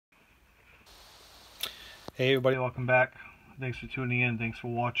Hey everybody, welcome back. Thanks for tuning in. Thanks for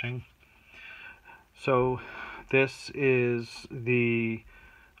watching. So this is the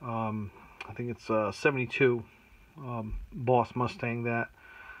I think it's 72 Boss Mustang that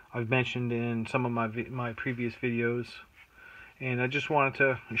I've mentioned in some of my previous videos, and I just wanted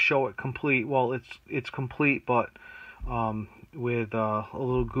to show it complete. Well, it's complete, but with a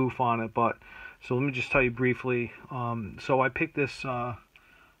little goof on it. But so let me just tell you briefly. So I picked this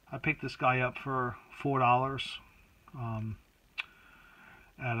guy up for $4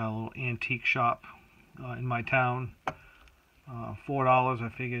 at a little antique shop in my town. $4. I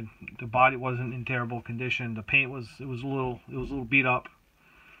figured the body wasn't in terrible condition. The paint was a little beat up,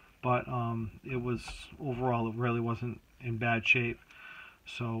 but it was overall, it really wasn't in bad shape.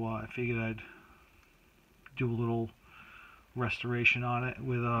 So I figured I'd do a little restoration on it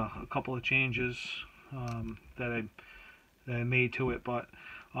with a couple of changes that I made to it. But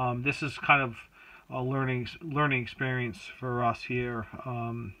this is kind of a learning experience for us here.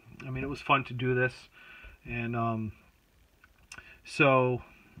 I mean, it was fun to do this, and so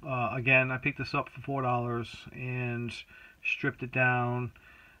again, I picked this up for $4 and stripped it down.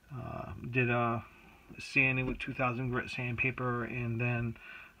 Did a sanding with 2000 grit sandpaper, and then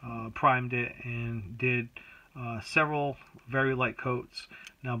primed it and did several very light coats.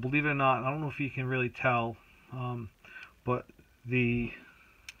 Now, believe it or not, I don't know if you can really tell, but the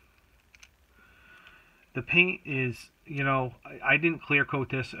paint is, you know, I didn't clear coat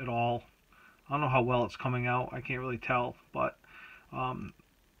this at all. I don't know how well it's coming out. I can't really tell, but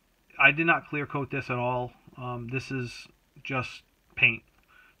I did not clear coat this at all. This is just paint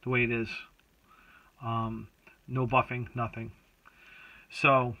the way it is. No buffing, nothing.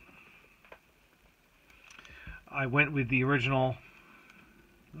 So I went with the original.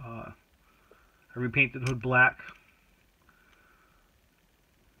 I repainted the hood black,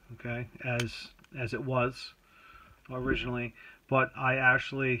 okay, as it was originally, but I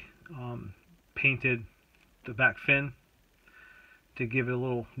actually painted the back fin to give it a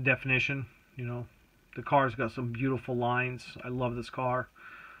little definition. You know, the car's got some beautiful lines. I love this car,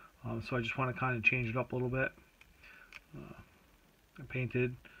 so I just want to kind of change it up a little bit. I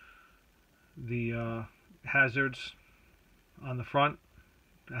painted the hazards on the front,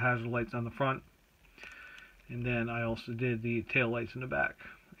 the hazard lights on the front, and then I also did the tail lights in the back,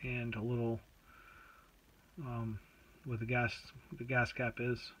 and a little where the gas cap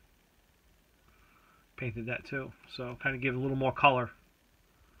is, painted that too. So kind of give it a little more color.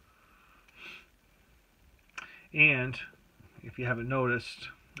 And if you haven't noticed,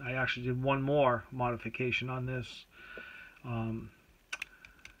 I actually did one more modification on this.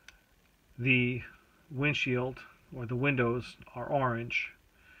 The windshield, or the windows, are orange,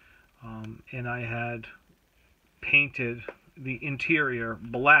 and I had painted the interior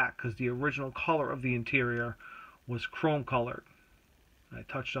black because the original color of the interior was chrome colored. I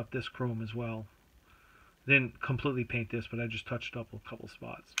touched up this chrome as well. Didn't completely paint this, but I just touched up a couple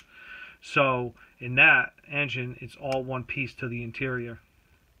spots. So in that engine, it's all one piece to the interior.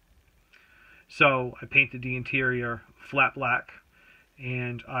 So I painted the interior flat black,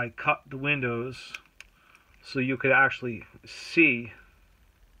 and I cut the windows so you could actually see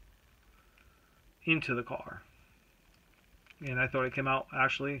into the car. And I thought it came out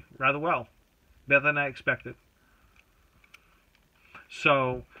actually rather well, better than I expected.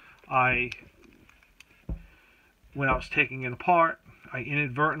 So when I was taking it apart, I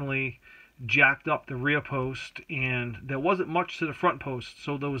inadvertently jacked up the rear post, and there wasn't much to the front post,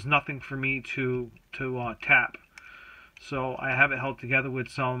 so there was nothing for me to tap. So I have it held together with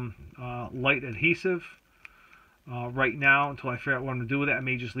some light adhesive right now until I figure out what I'm going to do with it. I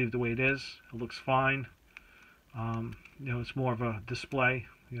may just leave it the way it is. It looks fine. You know, it's more of a display,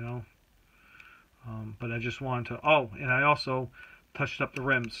 you know. But I just wanted to. Oh, and I also touched up the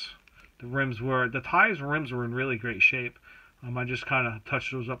rims. The tires and rims were in really great shape. I just kind of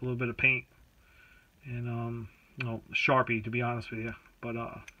touched those up, a little bit of paint and you know, Sharpie, to be honest with you. But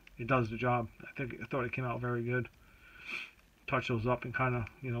it does the job. I thought it came out very good. Touch those up and kind of,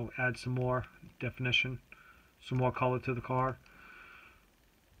 you know, add some more definition, some more color to the car.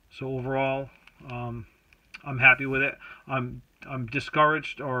 So overall, I'm happy with it. I'm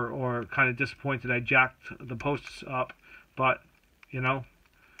discouraged or kind of disappointed I jacked the posts up, but you know,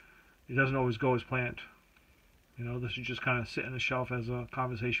 it doesn't always go as planned. You know, this is just kind of sit on the shelf as a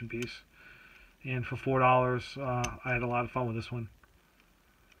conversation piece. And for $4, I had a lot of fun with this one.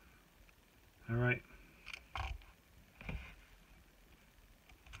 All right.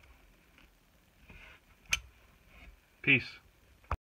 Peace.